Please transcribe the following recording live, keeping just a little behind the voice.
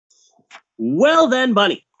Well then,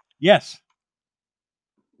 Bunny, Yes.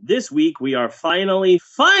 this week we are finally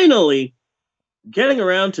getting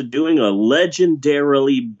around to doing a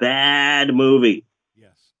legendarily bad movie.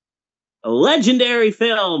 Yes. A legendary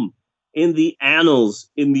film in the annals,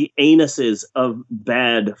 in the anuses of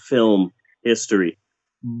bad film history.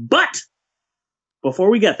 But before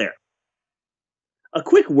we get there, a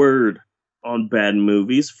quick word on bad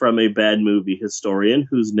movies from a bad movie historian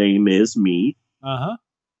whose name is me, Uh-huh.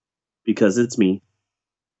 because it's me,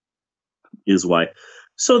 is why.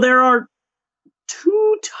 So there are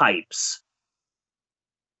two types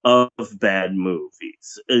of bad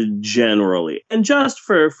movies generally, and just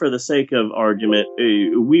for the sake of argument,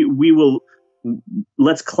 we will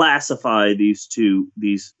let's classify these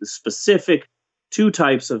specific two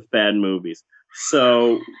types of bad movies.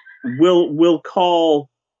 So we'll call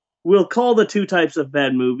the two types of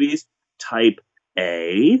bad movies type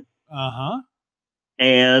A Uh-huh.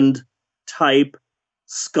 and type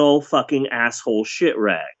skull fucking asshole shit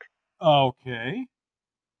rag. Okay.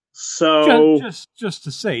 So Just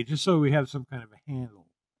to say, just so we have some kind of a handle.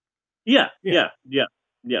 yeah.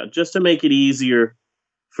 Just to make it easier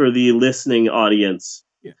for the listening audience.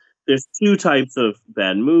 Yeah. There's two types of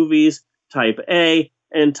bad movies, type A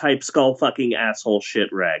and type skull fucking asshole shit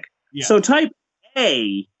rag. Yeah. So type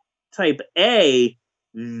A,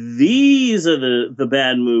 these are the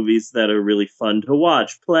bad movies that are really fun to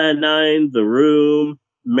watch. Plan 9, The Room,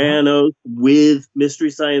 Manos, with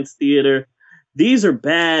Mystery Science Theater. These are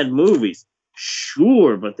bad movies.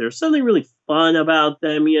 Sure, but there's something really fun about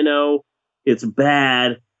them, you know. It's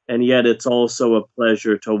bad, and yet it's also a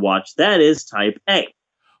pleasure to watch. That is type A.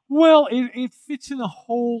 Well, it fits in a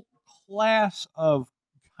whole class of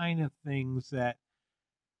kind of things that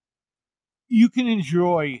you can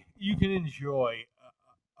enjoy. You can enjoy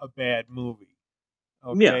a bad movie,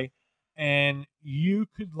 okay? And you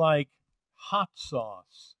could like hot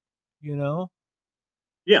sauce, you know?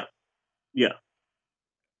 Yeah.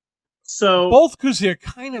 So Both because they're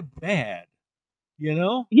kind of bad, you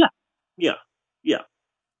know? yeah.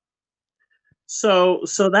 So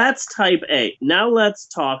that's type A. Now let's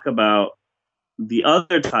talk about the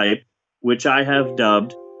other type, which I have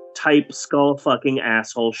dubbed type skull fucking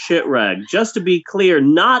asshole shit rag. Just to be clear,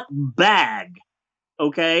 not bag.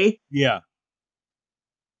 Okay? Yeah.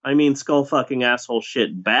 I mean skull fucking asshole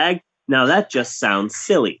shit bag. Now that just sounds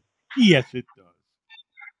silly. Yes, it does.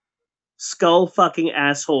 Skull fucking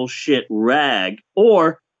asshole shit rag,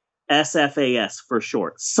 or SFAS for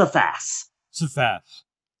short. SFAS.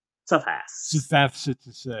 Suffice it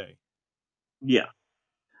to say. Yeah.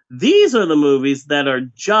 These are the movies that are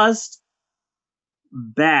just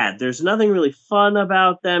bad. There's nothing really fun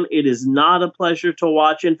about them. It is not a pleasure to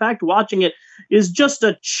watch. In fact, watching it is just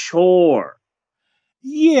a chore.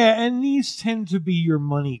 Yeah, and these tend to be your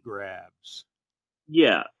money grabs.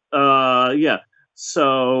 Yeah.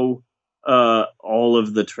 So, all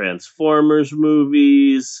of the Transformers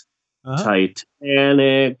movies,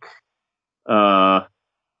 Titanic,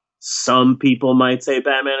 some people might say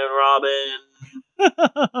Batman and Robin.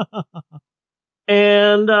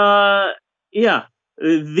 And,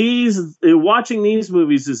 watching these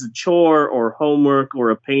movies is a chore or homework or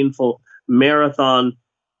a painful marathon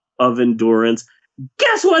of endurance.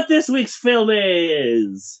 Guess what this week's film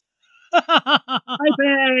is? Type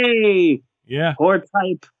A! Yeah. Or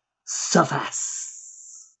type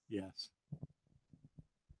Sufface. Yes.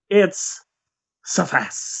 It's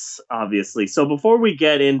Sufface, obviously. So before we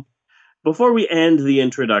end the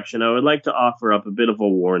introduction, I would like to offer up a bit of a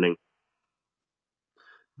warning.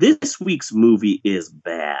 This week's movie is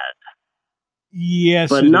bad. Yes,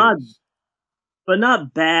 but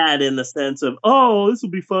not bad in the sense of, oh, this will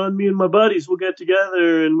be fun. Me and my buddies will get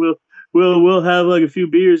together and we'll have like a few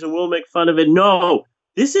beers and we'll make fun of it. No,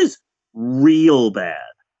 this is real bad.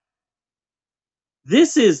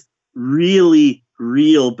 This is really,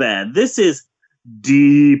 real bad. This is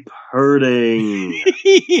deep hurting.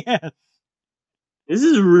 Yes. This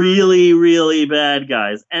is really, really bad,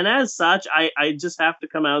 guys. And as such, I just have to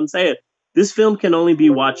come out and say it. This film can only be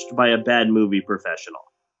watched by a bad movie professional.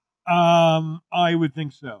 I would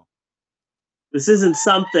think so. This isn't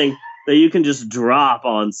something that you can just drop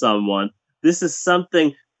on someone. This is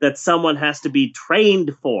something that someone has to be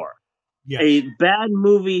trained for. Yes. A bad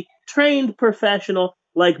movie trained professional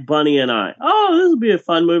like Bunny and I. Oh, this will be a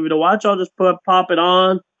fun movie to watch. I'll just pop it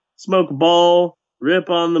on, smoke a bowl, rip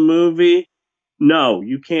on the movie. No,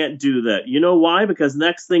 you can't do that. You know why? Because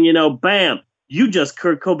next thing you know, bam, you just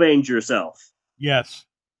Kurt Cobain'd yourself. Yes.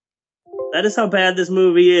 That is how bad this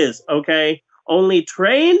movie is, okay? Only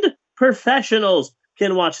trained professionals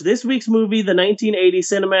can watch this week's movie, the 1980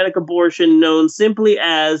 cinematic abortion known simply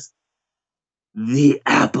as The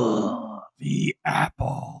Apple. The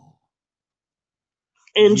Apple.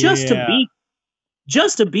 And Yeah.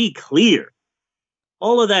 just to be clear,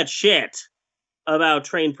 all of that shit about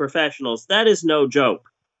trained professionals, that is no joke.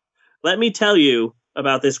 Let me tell you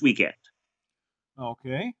about this weekend.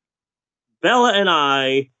 Okay. Bella and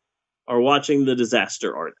I are watching The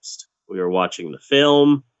Disaster Artist. We are watching the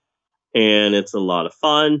film, and it's a lot of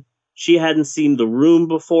fun. She hadn't seen The Room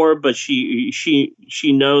before, but she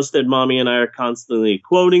knows that Mommy and I are constantly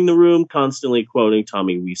quoting The Room, constantly quoting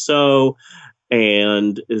Tommy Wiseau,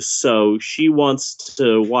 and so she wants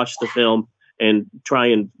to watch the film and try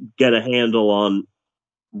and get a handle on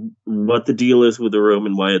what the deal is with The Room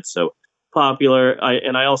and why it's so popular.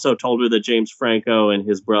 I also told her that James Franco and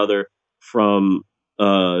his brother from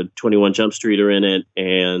 21 Jump Street are in it,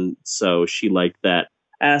 and so she liked that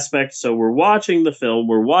aspect. So we're watching the film,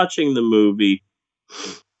 we're watching the movie,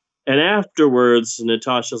 and afterwards,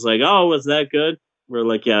 Natasha's like, "Oh, was that good?" We're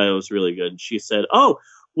like, "Yeah, it was really good." She said, "Oh,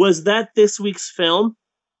 was that this week's film?"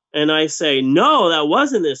 And I say, "No, that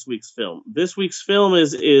wasn't this week's film. This week's film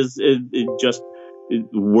is just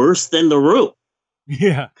worse than The Room,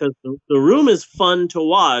 Yeah. because the Room is fun to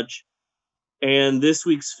watch, and this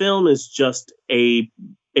week's film is just a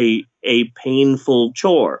painful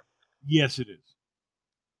chore." Yes, it is.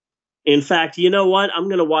 In fact, you know what? I'm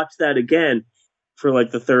gonna watch that again for like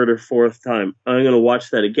the third or fourth time. I'm gonna watch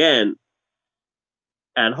that again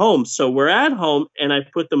at home. So we're at home, and I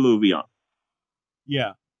put the movie on.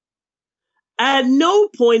 Yeah. At no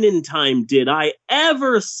point in time did I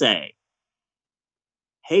ever say,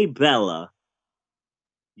 "Hey, Bella,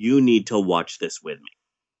 you need to watch this with me."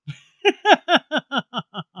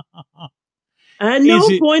 At Is no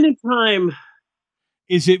it point in time.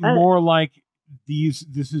 is it At, more like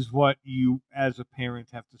this is what you as a parent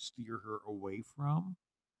have to steer her away from?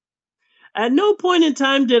 at no point in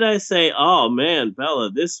time did I say, "Oh man,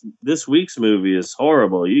 Bella, this week's movie is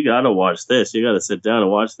horrible. You got to watch this. You got to sit down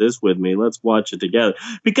and watch this with me. Let's watch it together."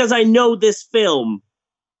 Because I know this film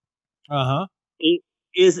Uh-huh.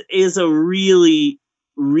 is a really,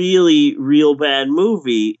 really real bad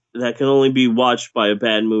movie that can only be watched by a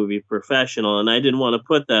bad movie professional, and I didn't want to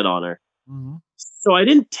put that on her. Mm-hmm. So I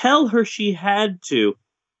didn't tell her she had to.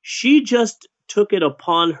 She just took it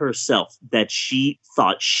upon herself that she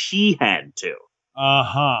thought she had to.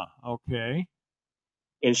 Uh-huh. Okay.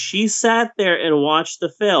 And she sat there and watched the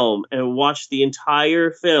film and watched the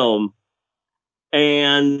entire film.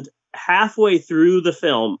 And halfway through the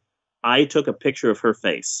film, I took a picture of her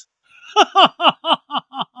face.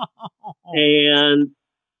 And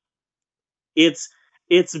it's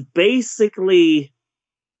basically,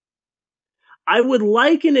 I would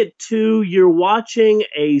liken it to, you're watching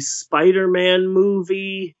a Spider-Man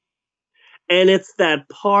movie, and it's that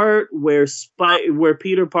part where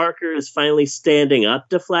Peter Parker is finally standing up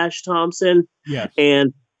to Flash Thompson, Yes.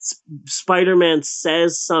 and Spider-Man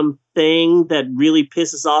says something that really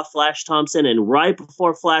pisses off Flash Thompson, and right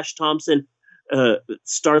before Flash Thompson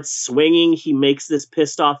starts swinging, he makes this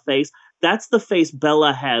pissed off face. That's the face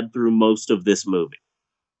Bella had through most of this movie.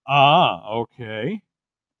 Ah, okay.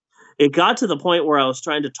 It got to the point where I was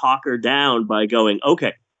trying to talk her down by going,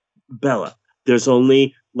 "Okay, Bella, there's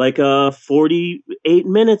only like 48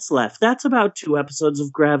 minutes left. That's about 2 episodes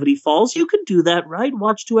of Gravity Falls. You could do that, right?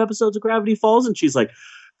 Watch 2 episodes of Gravity Falls." And she's like,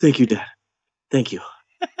 "Thank you, Dad. Thank you."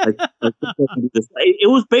 It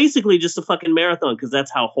was basically just a fucking marathon, because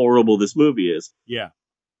that's how horrible this movie is. Yeah.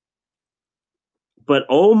 But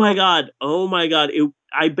oh my god,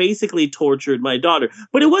 I basically tortured my daughter,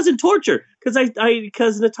 but it wasn't torture,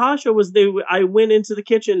 because Natasha was there. I went into the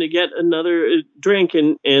kitchen to get another drink,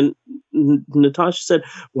 and Natasha said,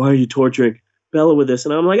 "Why are you torturing Bella with this?"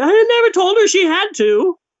 And I'm like, "I never told her she had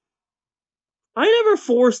to. I never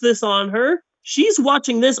forced this on her. She's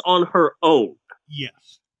watching this on her own."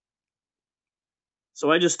 Yes. So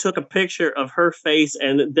I just took a picture of her face,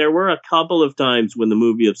 and there were a couple of times when the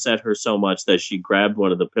movie upset her so much that she grabbed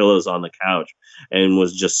one of the pillows on the couch and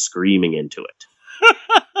was just screaming into it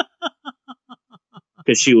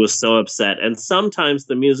because she was so upset. And sometimes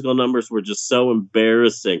the musical numbers were just so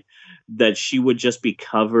embarrassing that she would just be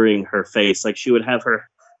covering her face. Like, she would have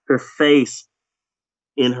her face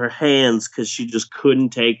in her hands because she just couldn't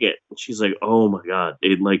take it. And she's like, "Oh my god,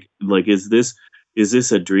 is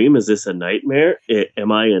this a dream? Is this a nightmare?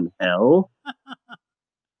 Am I in hell?"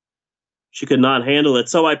 She could not handle it.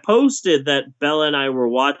 So I posted that Bella and I were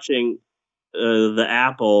watching The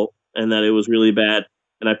Apple, and that it was really bad.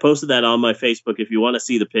 And I posted that on my Facebook. If you want to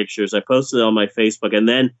see the pictures, I posted it on my Facebook. And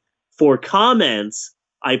then for comments,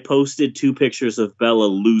 I posted 2 pictures of Bella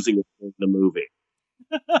losing the movie.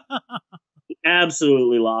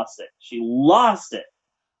 absolutely lost it. She lost it.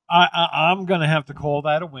 I'm gonna have to call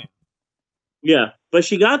that a win. Yeah, but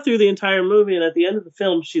she got through the entire movie, and at the end of the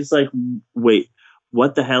film, she's like, "Wait,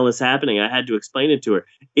 what the hell is happening?" I had to explain it to her.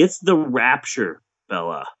 It's the rapture,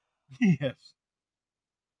 Bella. Yes.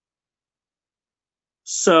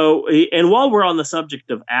 So, and while we're on the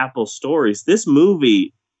subject of Apple stories, this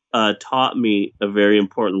movie taught me a very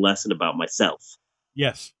important lesson about myself.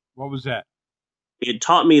 Yes. What was that? It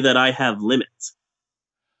taught me that I have limits.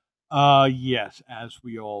 Yes, as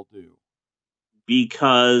we all do.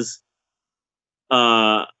 Because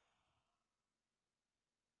I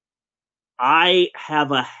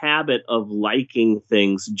have a habit of liking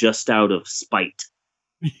things just out of spite.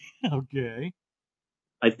 Okay.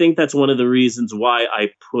 I think that's one of the reasons why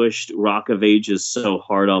I pushed Rock of Ages so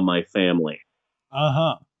hard on my family.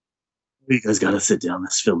 Uh-huh. You guys gotta sit down.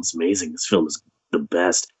 This film's amazing. This film is the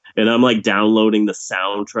best. And I'm like downloading the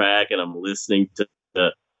soundtrack and I'm listening to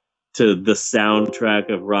the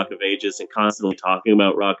soundtrack of Rock of Ages and constantly talking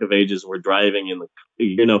about Rock of Ages. We're driving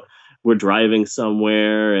we're driving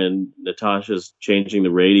somewhere and Natasha's changing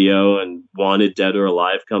the radio and Wanted Dead or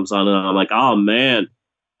Alive comes on and I'm like, oh man,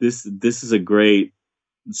 this is a great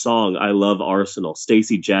song. I love Arsenal.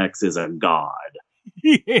 Stacey Jacks is a god.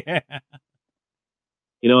 Yeah.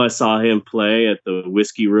 I saw him play at the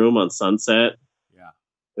Whiskey Room on Sunset. Yeah.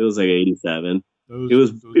 It was like 87.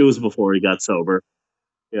 It was before he got sober.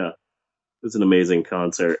 Yeah. It was an amazing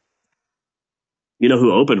concert. You know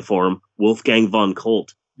who opened for him? Wolfgang von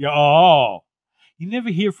Colt. Yeah. Oh. You never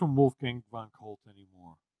hear from Wolfgang von Colt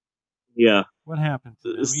anymore. Yeah. What happened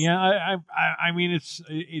to him? Yeah, I mean it's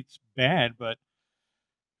bad, but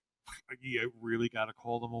you really got to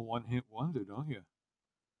call them a one-hit wonder, don't you?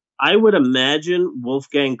 I would imagine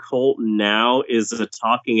Wolfgang Colt now is a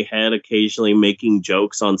talking head, occasionally making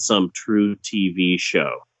jokes on some true TV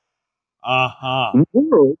show. Uh-huh.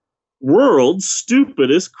 World's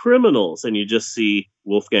stupidest criminals. And you just see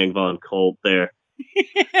Wolfgang von Colt there.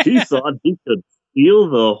 He thought he could steal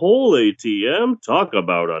the whole ATM. Talk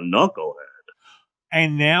about a knucklehead.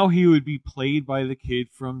 And now he would be played by the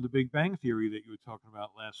kid from The Big Bang Theory that you were talking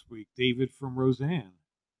about last week, David from Roseanne.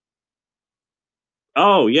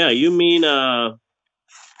 Oh yeah, you mean it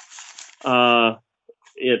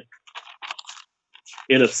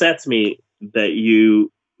upsets me that you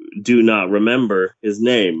do not remember his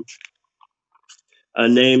name. A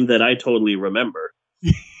name that I totally remember.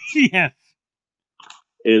 Yes.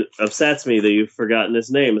 It upsets me that you've forgotten his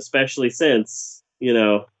name, especially since,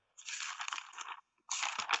 the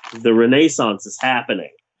Renaissance is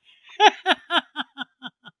happening.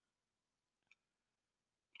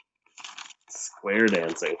 Square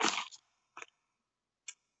dancing.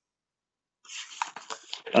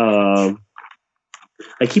 I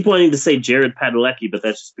keep wanting to say Jared Padalecki, but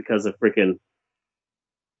that's just because of freaking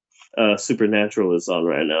Supernatural is on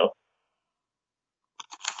right now.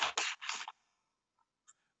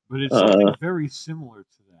 But it's something very similar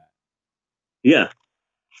to that. Yeah.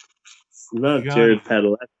 It's not Jared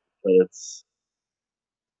Padalecki, but it's...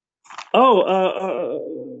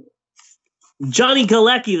 Johnny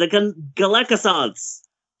Galecki, the Galecki-sance.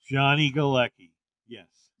 Johnny Galecki, yes.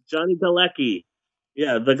 Johnny Galecki.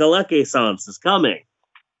 Yeah, the Galecki-sance is coming.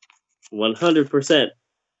 100%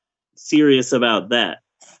 serious about that.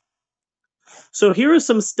 So here are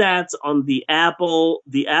some stats on the Apple.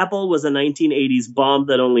 The Apple was a 1980s bomb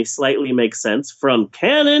that only slightly makes sense from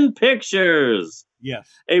Canon Pictures. Yes.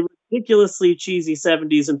 A ridiculously cheesy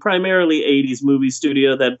 70s and primarily 80s movie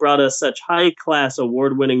studio that brought us such high-class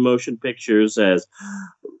award-winning motion pictures as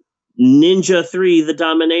Ninja 3: The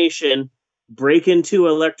Domination, Breakin' 2: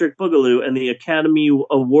 Electric Boogaloo, and the Academy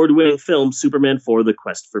Award-winning film Superman 4: The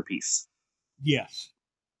Quest for Peace. Yes.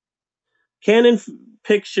 Canon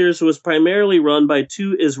Pictures was primarily run by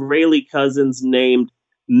two Israeli cousins named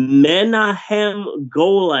Menahem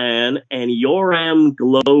Golan and Yoram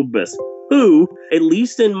Globus, who, at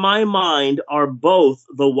least in my mind, are both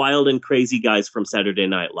the wild and crazy guys from Saturday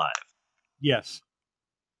Night Live. Yes.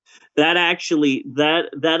 That actually, that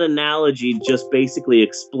analogy just basically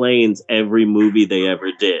explains every movie they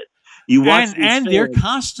ever did. You watch and their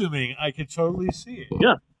costuming, I could totally see it.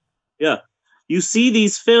 Yeah, yeah. You see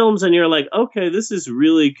these films and you're like, okay, this is a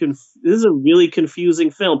really confusing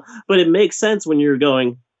film, but it makes sense when you're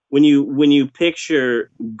going when you picture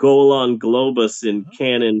Golan Globus in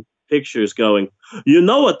Canon Pictures going, you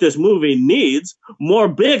know what this movie needs? More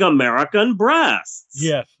big American breasts.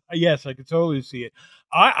 Yes, I could totally see it.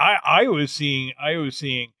 I was seeing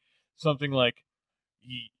something like,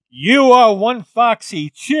 you are one foxy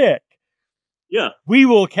chick. Yeah. We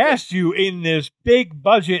will cast you in this big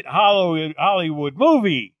budget Hollywood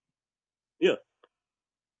movie. Yeah.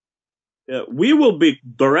 We will be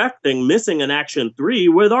directing Missing in Action 3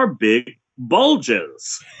 with our big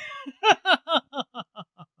bulges.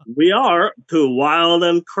 We are two wild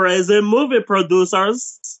and crazy movie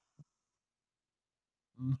producers.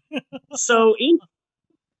 So,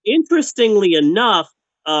 interestingly enough,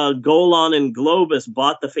 Golan and Globus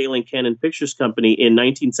bought the failing Canon Pictures Company in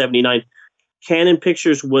 1979. Canon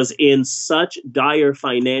Pictures was in such dire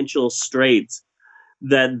financial straits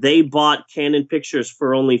that they bought Canon Pictures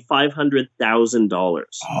for only $500,000.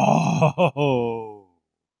 Oh.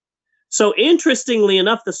 So interestingly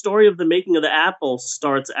enough, the story of the making of the Apple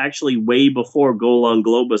starts actually way before Golan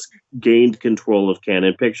Globus gained control of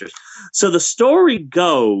Canon Pictures. So the story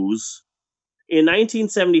goes, in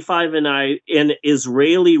 1975, an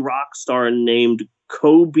Israeli rock star named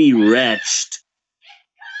Kobe Recht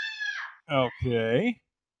Okay.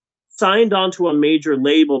 signed onto a major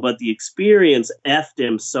label, but the experience effed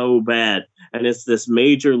him so bad. And it's this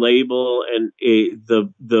major label, and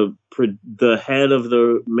the head of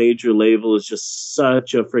the major label is just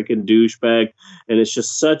such a freaking douchebag, and it's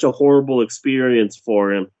just such a horrible experience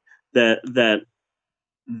for him that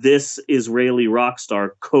this Israeli rock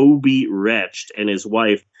star Kobe Recht and his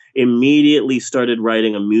wife immediately started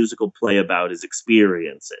writing a musical play about his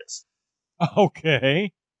experiences.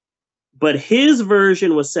 Okay. But his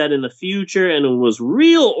version was set in the future and it was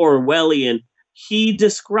real Orwellian. He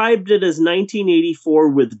described it as 1984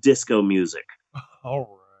 with disco music.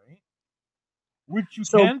 All right. Which you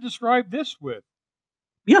So- can describe this with.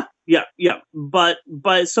 Yeah. But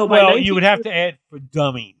so by Well, you would have to add for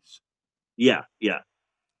dummies. Yeah.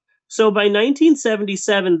 So by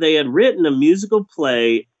 1977, they had written a musical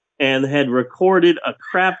play and had recorded a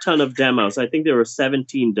crap ton of demos. I think there were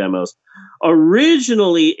 17 demos.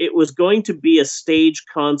 Originally, it was going to be a stage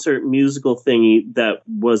concert musical thingy that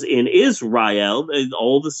was in Israel.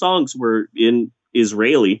 All the songs were in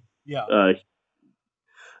Israeli. Yeah.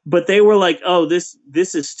 But they were like, "Oh, this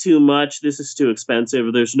is too much. This is too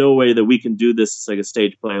expensive. There's no way that we can do this. It's like a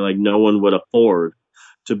stage play. Like no one would afford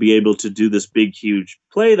to be able to do this big, huge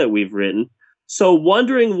play that we've written." So,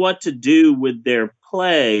 wondering what to do with their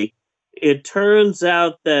play, it turns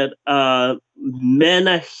out that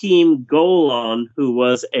Menachem Golan, who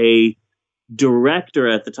was a director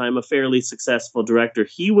at the time, a fairly successful director,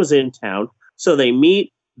 he was in town. So they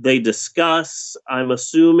meet, they discuss. I'm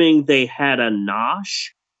assuming they had a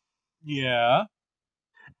nosh. Yeah.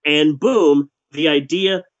 And boom, the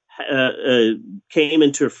idea came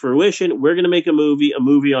into fruition. We're going to make a movie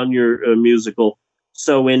on your musical.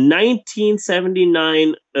 So in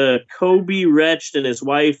 1979, Kobe Recht and his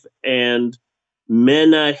wife and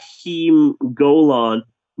Menachem Golan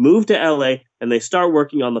moved to LA and they start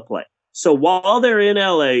working on the play. So while they're in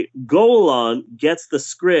LA, Golan gets the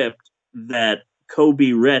script that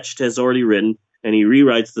Kobe Recht has already written and he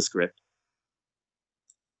rewrites the script.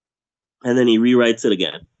 And then he rewrites it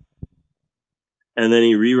again. And then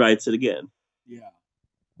he rewrites it again. Yeah.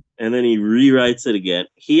 And then he rewrites it again.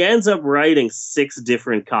 He ends up writing 6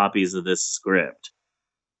 different copies of this script.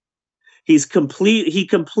 He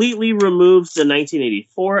completely removes the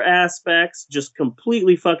 1984 aspects, just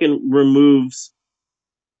completely fucking removes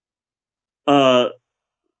so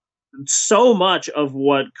much of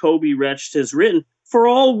what Kobe Recht has written. For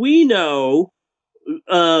all we know,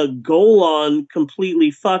 Golan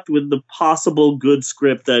completely fucked with the possible good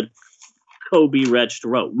script that Kobe Recht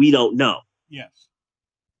wrote. We don't know. Yes.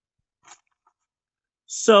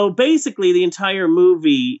 So basically, the entire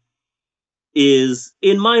movie is,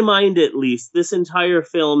 in my mind at least, this entire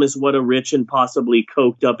film is what a rich and possibly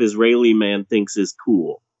coked up Israeli man thinks is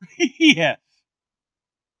cool. Yeah.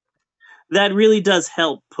 That really does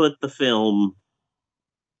help put the film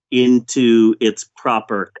into its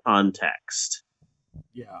proper context.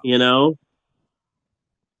 Yeah. You know?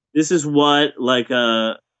 This is what, like,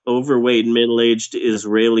 a overweight, middle-aged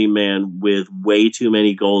Israeli man with way too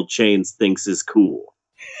many gold chains thinks is cool.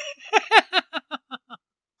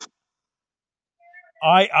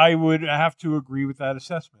 I would have to agree with that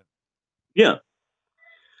assessment. Yeah.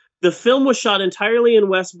 The film was shot entirely in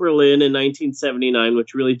West Berlin in 1979,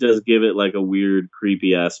 which really does give it like a weird,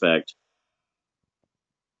 creepy aspect.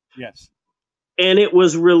 Yes. And it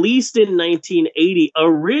was released in 1980.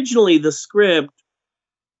 Originally, the script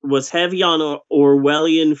was heavy on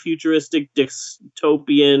Orwellian, futuristic,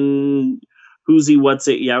 dystopian, whoozy what's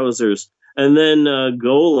it yowzers. And then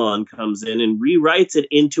Golan comes in and rewrites it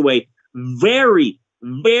into a very,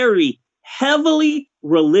 very heavily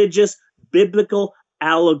religious, biblical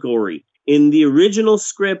allegory. In the original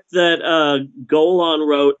script that Golan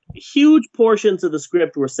wrote, huge portions of the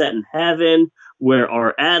script were set in heaven, where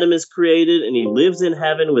our Adam is created and he lives in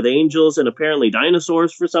heaven with angels and apparently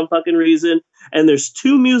dinosaurs for some fucking reason. And there's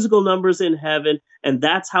 2 musical numbers in heaven, and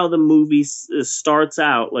that's how the movie starts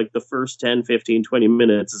out. Like the first 10, 15, 20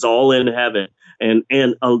 minutes is all in heaven. And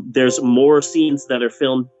there's more scenes that are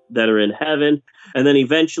filmed that are in heaven. And then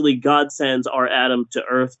eventually God sends our Adam to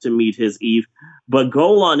earth to meet his Eve. But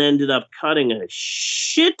Golan ended up cutting a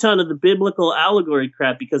shit ton of the biblical allegory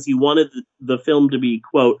crap because he wanted the film to be,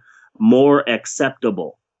 quote, more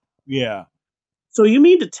acceptable. Yeah. So you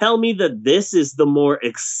mean to tell me that this is the more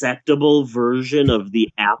acceptable version of the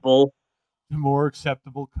apple? The more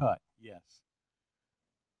acceptable cut, yes.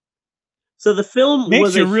 So the film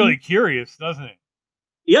makes you really curious, doesn't it?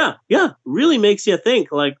 Yeah, really makes you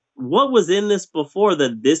think, like, what was in this before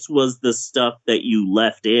that this was the stuff that you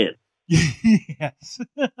left in? Yes.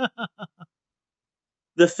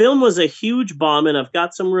 The film was a huge bomb, and I've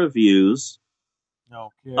got some reviews.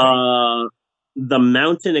 Okay. The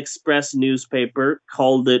Mountain Express newspaper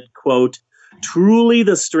called it, quote, truly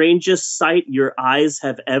the strangest sight your eyes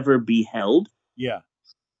have ever beheld. Yeah.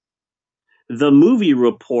 The Movie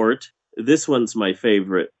Report, this one's my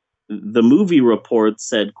favorite. The Movie Report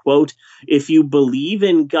said, quote, if you believe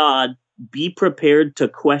in God, be prepared to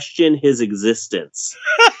question his existence.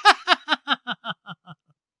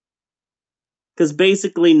 Because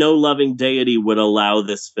basically no loving deity would allow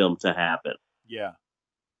this film to happen. Yeah.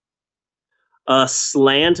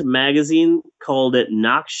 Slant magazine called it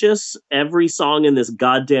noxious. Every song in this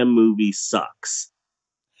goddamn movie sucks.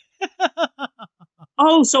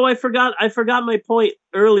 Oh, so I forgot my point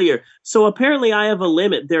earlier. So apparently I have a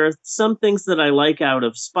limit. There are some things that I like out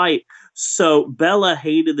of spite. So Bella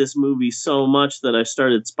hated this movie so much that I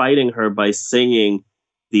started spiting her by singing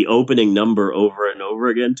the opening number over and over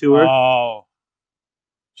again to her. Oh.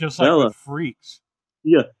 Just like Bella. With Freaks.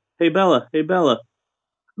 Yeah. Hey, Bella.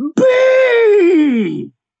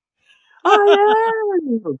 B! I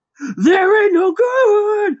am! There ain't no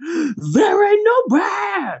good! There ain't no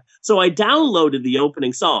bad! So I downloaded the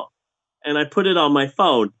opening song, and I put it on my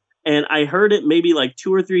phone, and I heard it maybe like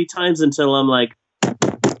 2 or 3 times until I'm like,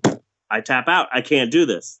 I tap out. I can't do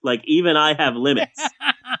this. Like, even I have limits.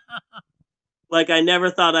 Like, I never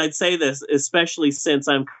thought I'd say this, especially since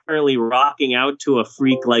I'm currently rocking out to A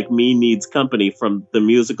Freak Like Me Needs Company from the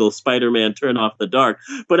musical Spider-Man Turn Off the Dark.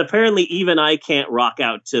 But apparently even I can't rock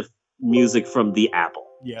out to music from the Apple.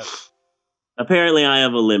 Yes. Apparently I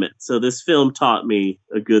have a limit. So this film taught me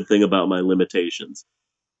a good thing about my limitations.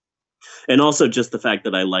 And also just the fact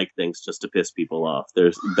that I like things just to piss people off.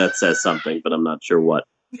 That says something, but I'm not sure what.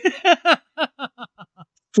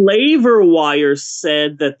 Flavor Wire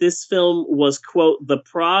said that this film was, quote, the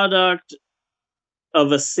product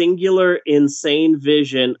of a singular, insane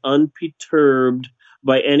vision, unperturbed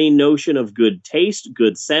by any notion of good taste,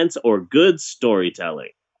 good sense, or good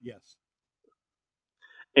storytelling. Yes.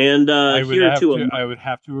 And I would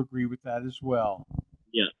have to agree with that as well.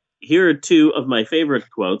 Yeah. Here are 2 of my favorite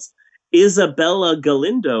quotes. Isabella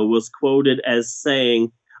Galindo was quoted as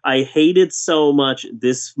saying, I hate it so much.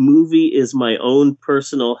 This movie is my own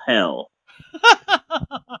personal hell.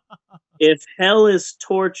 If hell is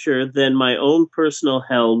torture, then my own personal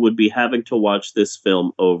hell would be having to watch this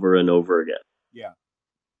film over and over again. Yeah.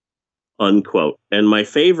 Unquote. And my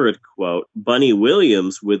favorite quote, Bunny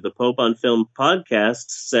Williams with the Pope on Film podcast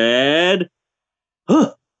said,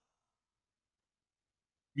 huh.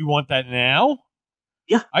 You want that now?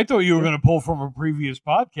 Yeah. I thought you were going to pull from a previous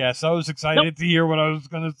podcast. I was excited to hear what I was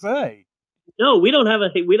going to say. No, we don't have a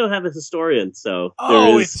historian, so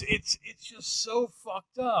it's just so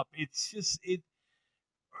fucked up. It's just it's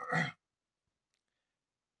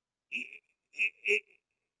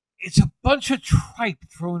a bunch of tripe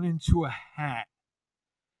thrown into a hat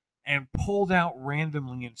and pulled out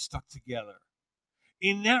randomly and stuck together.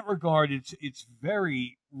 In that regard, it's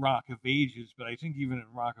very Rock of Ages, but I think even in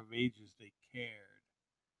Rock of Ages they cared.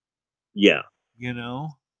 Yeah. You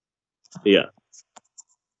know? Yeah.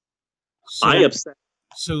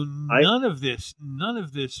 So none of this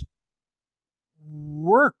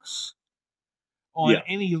works on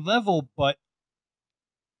any level, but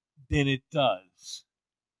then it does.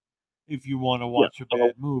 If you want to watch a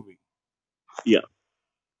bad movie. Yeah.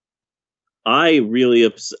 I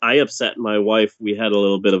upset my wife. We had a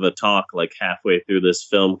little bit of a talk like halfway through this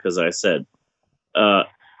film because I said,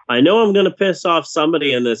 I know I'm going to piss off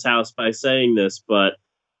somebody in this house by saying this, but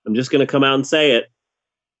I'm just going to come out and say it.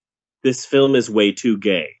 This film is way too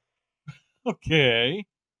gay. Okay.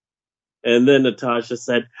 And then Natasha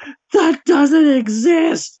said, that doesn't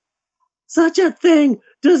exist. Such a thing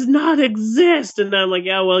does not exist. And I'm like,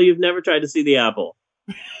 yeah, well, you've never tried to see the apple.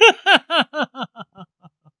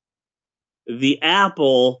 the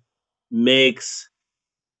apple makes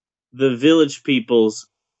the Village People's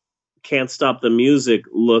Can't Stop the Music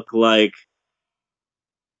look like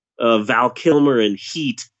Val Kilmer in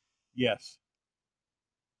Heat. Yes.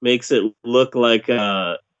 Makes it look like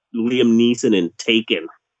Liam Neeson in Taken.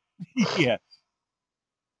 Yes.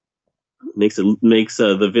 Makes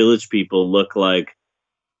the Village People look like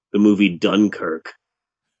the movie Dunkirk.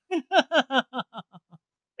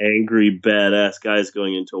 Angry, badass guys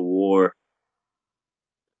going into war.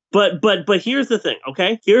 But here's the thing,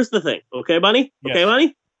 okay? Here's the thing, okay, Bunny? Yes. Okay,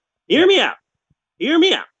 Bunny? Hear me out. Hear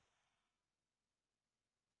me out.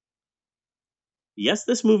 Yes,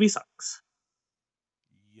 this movie sucks.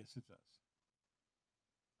 Yes, it does.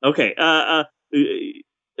 Okay,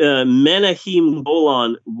 Menachem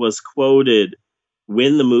Golan was quoted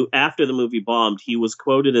after the movie bombed. He was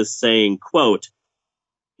quoted as saying, "quote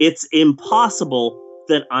It's impossible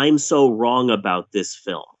that I'm so wrong about this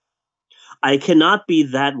film. I cannot be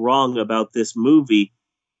that wrong about this movie.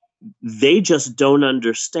 They just don't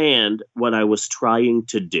understand what I was trying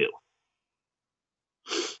to do."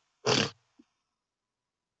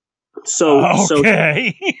 So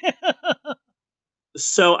okay.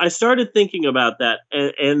 So I started thinking about that,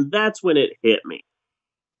 and that's when it hit me.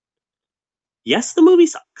 Yes, the movie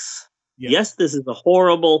sucks. Yes, this is a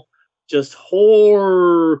horrible, just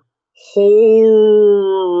horror.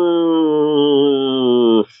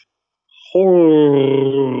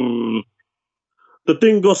 The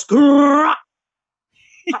thing goes.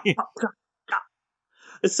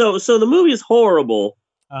 So the movie is horrible,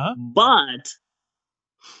 but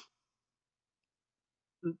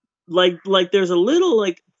like there's a little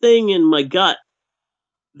like thing in my gut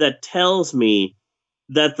that tells me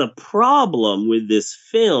that the problem with this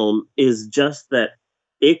film is just that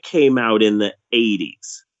it came out in the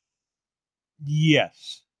 80s.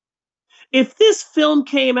 Yes. If this film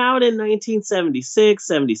came out in 1976,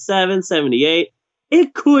 77, 78,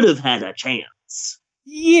 it could have had a chance.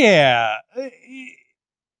 Yeah.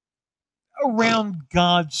 Around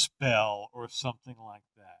Godspell or something like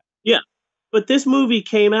that. Yeah. But this movie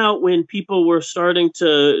came out when people were starting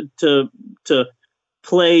to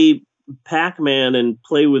play Pac-Man and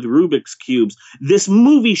play with Rubik's cubes. This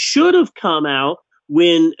movie should have come out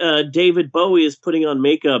when David Bowie is putting on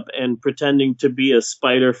makeup and pretending to be a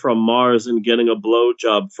spider from Mars and getting a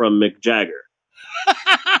blowjob from Mick Jagger.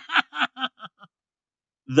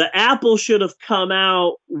 The Apple should have come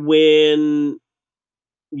out when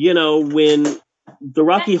the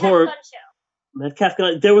Rocky Horror Metcalf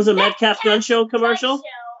Gun. There was a Metcalf Gun Show commercial.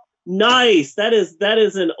 Nice. That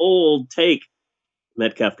is an old take.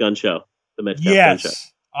 Metcalf Gun Show. The Metcalf Gun Show.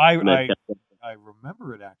 I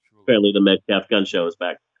remember it actually. Apparently, the Metcalf Gun Show is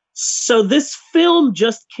back. So this film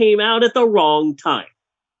just came out at the wrong time.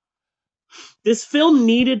 This film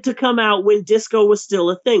needed to come out when disco was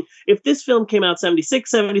still a thing. If this film came out 76,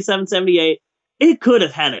 77, 78, it could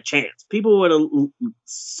have had a chance. People would have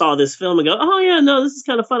saw this film and go, "Oh yeah, no, this is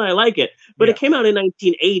kind of fun. I like it." But it came out in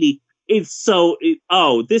 1980.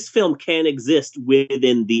 This film can't exist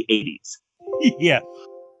within the 80s. Yeah.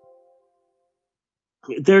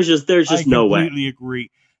 There's just no way. I completely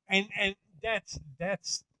agree. And that's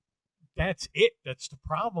it. That's the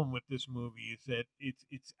problem with this movie, is that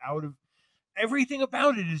it's out of everything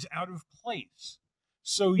about it is out of place.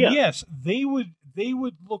 So yes, they would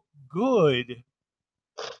look good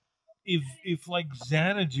if like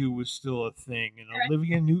Xanadu was still a thing and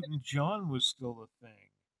Olivia Newton-John was still a thing.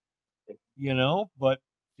 But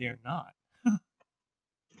they're not.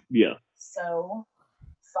 Yeah. So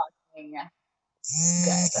fucking good.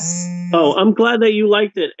 Oh, I'm glad that you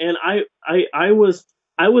liked it. And I was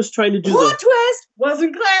trying to do plot twist.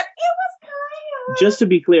 Wasn't glad it was kind of. Just to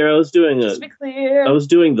be clear, I was doing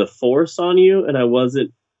the force on you, and I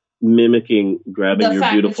wasn't mimicking grabbing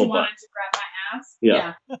your beautiful butt. To grab my ass.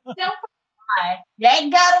 Yeah. Don't lie. You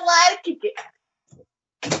ain't got a lie to kick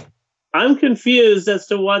it. I'm confused as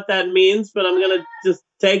to what that means, but I'm gonna just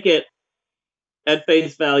take it at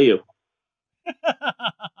face value.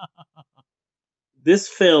 This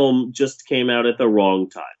film just came out at the wrong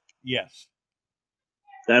time. Yes.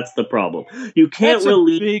 That's the problem. You can't That's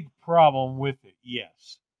really a big problem with it,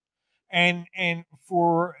 yes. And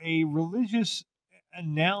for a religious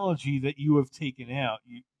analogy that you have taken out,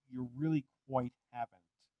 you really quite haven't.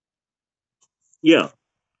 Yeah.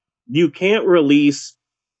 You can't release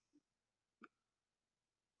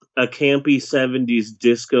a campy 70s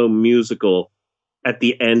disco musical at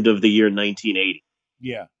the end of the year 1980.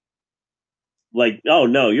 Yeah. Like, oh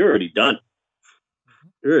no, you're already done.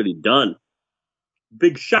 You're already done.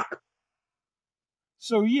 Big shock.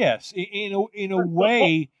 So yes, in a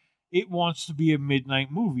way, it wants to be a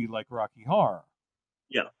midnight movie like Rocky Horror.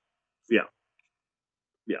 Yeah.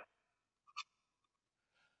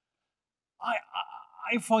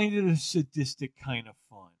 I find it a sadistic kind of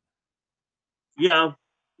fun. Yeah.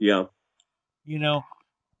 You know,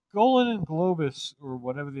 Golan and Globus, or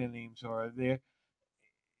whatever their names are,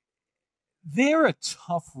 they're a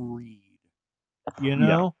tough read. You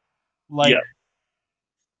know? Like,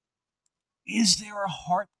 is there a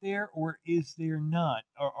heart there or is there not?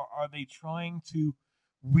 Or are they trying to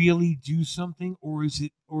really do something, or is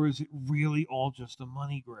it really all just a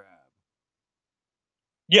money grab?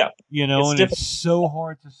 Yeah. You know, it's so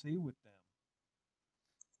hard to say with them.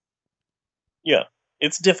 Yeah.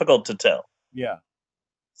 It's difficult to tell. Yeah.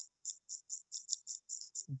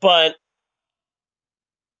 But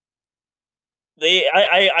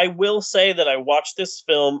I will say that I watched this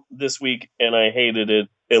film this week and I hated it.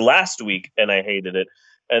 Last week and I hated it.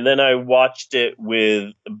 And then I watched it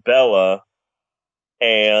with Bella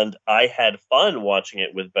and I had fun watching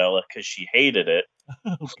it with Bella because she hated it.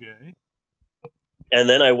 Okay. And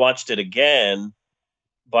then I watched it again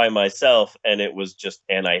by myself and it was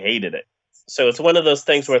and I hated it. So it's one of those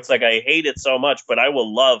things where it's like I hate it so much, but I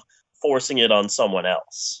will love forcing it on someone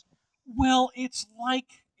else. Well, it's like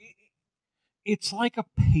a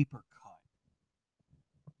paper cut.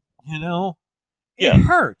 You know? It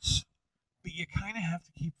hurts, but you kind of have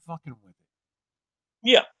to keep fucking with it.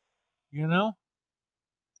 Yeah. You know?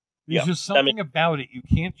 There's just something about it. You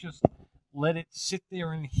can't just let it sit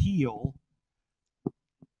there and heal.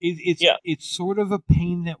 It's sort of a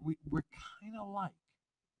pain that we're kind of like.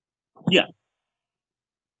 Yeah.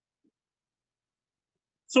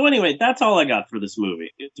 So anyway, that's all I got for this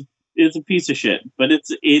movie. It's a piece of shit, but it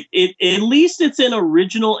at least it's an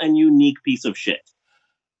original and unique piece of shit.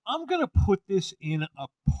 I'm gonna put this in a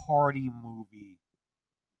party movie,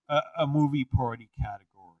 a movie party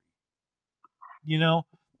category. You know,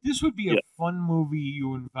 this would be a fun movie.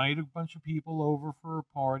 You invite a bunch of people over for a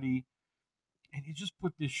party, and you just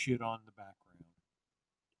put this shit on the background.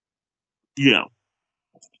 Yeah,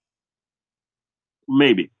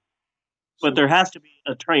 maybe, but there has to be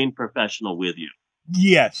a trained professional with you.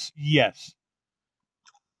 Yes.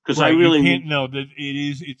 Because I really can't know that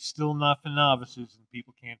it's still not for novices, and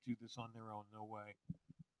people can't do this on their own. No way.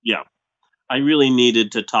 Yeah, I really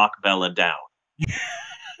needed to talk Bella down.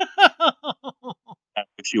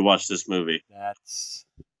 If you watch this movie, that's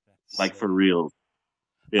like for real.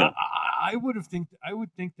 Yeah, I would think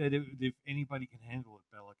that if anybody can handle it,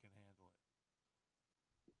 Bella can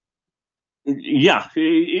handle it. Yeah,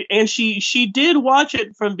 and she did watch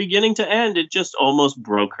it from beginning to end. It just almost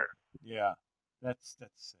broke her. Yeah, that's sad.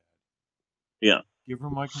 Yeah, give her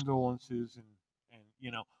my condolences, and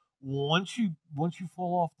you know, once you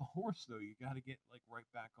fall off the horse, though, you got to get like right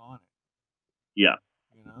back on it. Yeah,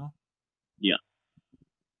 you know. Yeah.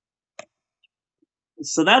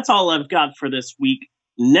 So that's all I've got for this week.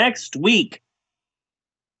 Next week,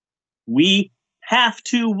 we have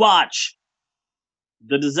to watch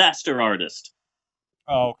The Disaster Artist.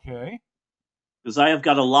 Okay. Because I have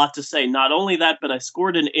got a lot to say. Not only that, but I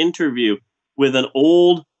scored an interview with an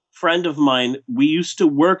old friend of mine. We used to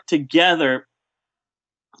work together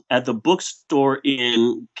at the bookstore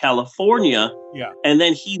in California. Yeah. And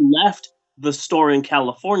then he left the store in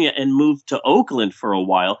California and moved to Oakland for a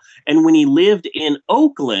while. And when he lived in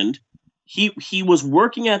Oakland, he was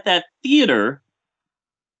working at that theater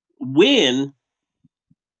when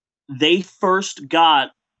they first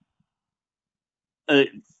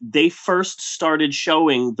started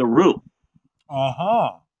showing The Room.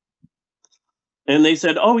 Uh-huh. And they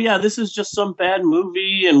said, oh, yeah, this is just some bad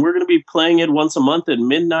movie, and we're going to be playing it once a month at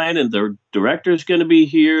midnight, and the director's going to be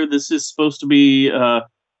here. This is supposed to be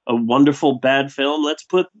a wonderful bad film. Let's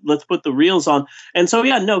put the reels on. And so,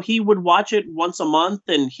 yeah, no, he would watch it once a month,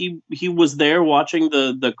 and he was there watching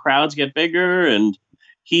the crowds get bigger, and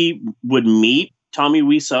he would meet Tommy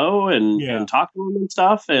Wiseau and talk to him and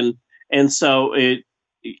stuff. And so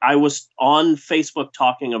I was on Facebook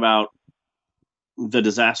talking about The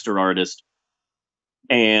Disaster Artist,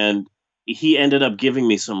 and he ended up giving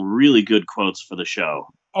me some really good quotes for the show.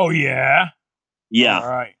 Oh, yeah? Yeah. All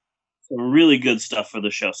right. Some really good stuff for the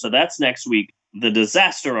show. So that's next week, The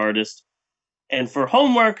Disaster Artist. And for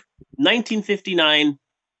homework, 1959,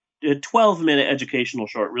 a 12-minute educational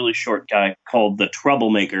short, really short guy called The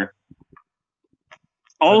Troublemaker.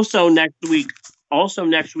 Also next week, I'm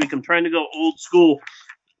trying to go old school.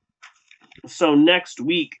 So next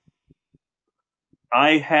week,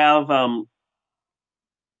 I have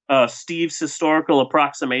Steve's Historical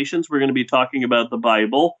Approximations. We're going to be talking about the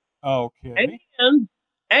Bible. Okay.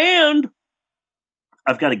 And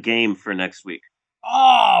I've got a game for next week.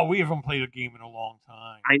 Oh, we haven't played a game in a long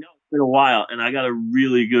time. I know it's been a while, and I got a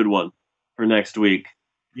really good one for next week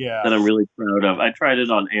Yeah. that I'm really proud of. I tried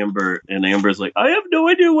it on Amber, and Amber's like, I have no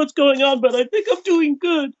idea what's going on, but I think I'm doing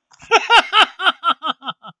good.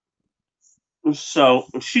 So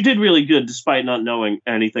she did really good despite not knowing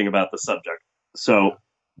anything about the subject. So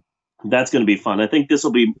that's going to be fun. I think this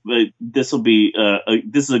is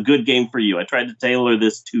a good game for you. I tried to tailor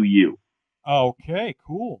this to you. Okay,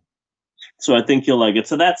 cool. So I think you'll like it.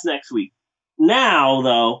 So that's next week. Now,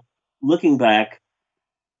 though, looking back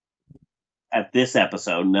at this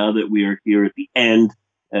episode, now that we are here at the end,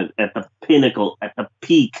 at the pinnacle, at the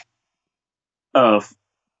peak of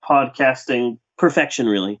podcasting perfection,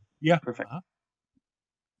 really. Yeah. Perfect.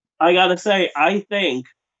 I gotta say, I think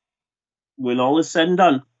when all is said and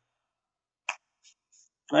done,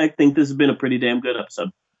 I think this has been a pretty damn good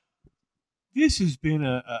episode. This has been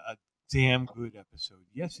a damn good episode.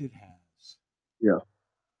 Yes, it has. Yeah.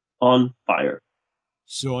 On fire.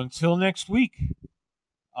 So until next week,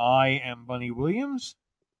 I am Bunny Williams.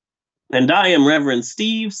 And I am Reverend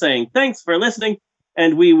Steve saying thanks for listening,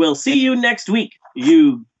 and we will see you next week,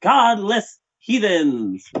 you godless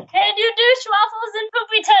heathens. And you douche waffles and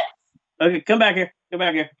poopy tits. Okay, come back here. Come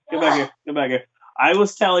back here. Come back here. Come back here. I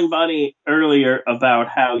was telling Bunny earlier about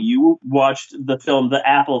how you watched the film The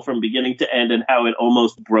Apple from beginning to end and how it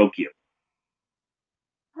almost broke you.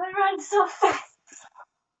 I run so fast.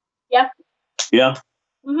 Yep. Yeah?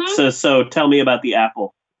 Mm-hmm. So tell me about The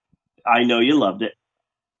Apple. I know you loved it.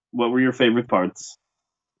 What were your favorite parts?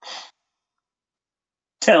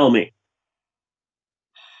 Tell me.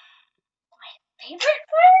 Favorite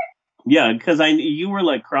part? Yeah, because you were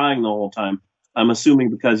like crying the whole time. I'm assuming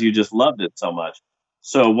because you just loved it so much.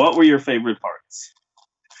 So what were your favorite parts?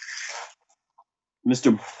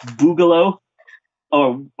 Mr. Boogaloo?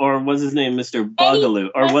 Or was his name Mr. Bugaloo?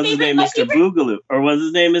 Or was his name Mr. Boogaloo? Or was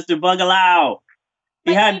his name Mr. Bugalow?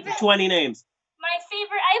 He had 20 names. My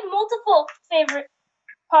favorite, I have multiple favorite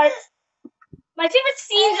parts. My favorite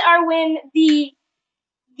scenes are when the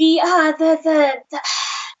eyeshadow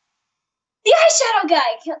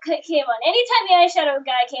guy came on. Anytime the eyeshadow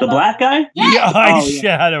guy came on. The black guy? Yes! The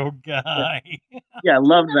eyeshadow guy. Yeah, I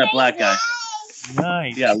loved that black guy.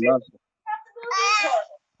 Nice. Yeah, I loved it.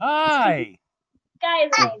 Hi. Guy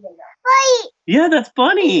is amazing. Yeah, that's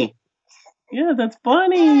funny. Yeah, that's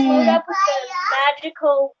funny. Load up with the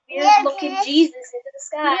magical, weird-looking Jesus into the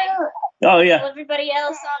sky. Oh, yeah. While everybody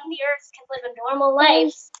else on the earth can live a normal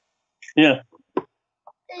life. Yeah.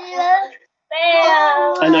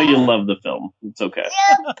 I know you love the film. It's okay.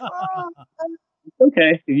 It's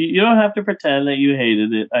okay. You don't have to pretend that you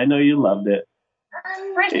hated it. I know you loved it.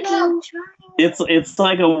 It's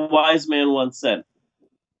like a wise man once said,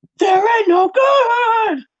 there ain't no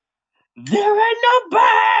good. There ain't no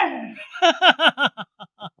bad.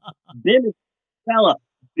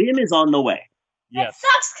 Bim is on the way. That Yes.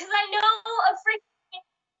 sucks because I know a freaking.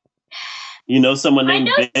 You know someone I named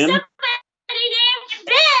know Bim? somebody named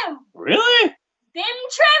Bim. Really? Bim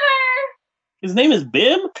Trevor. His name is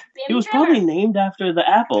Bim? Bim He was Trevor. probably named after the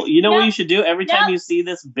apple. You know what you should do? Every time you see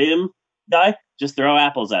this Bim guy, just throw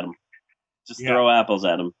apples at him. Just throw apples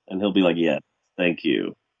at him, and he'll be like, yeah, thank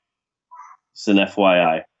you. It's an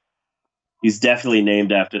FYI. He's definitely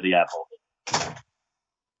named after the apple.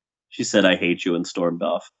 She said, I hate you, and stormed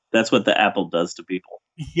off. That's what the apple does to people.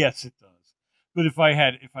 Yes, it does. But if I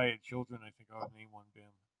had children, I think I would name one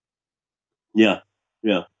Bim. Yeah.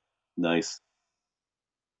 Nice.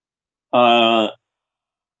 Do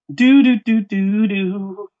do do do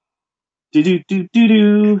do. Do do do do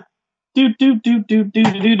do. Do do do do do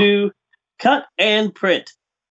do do. Cut and print.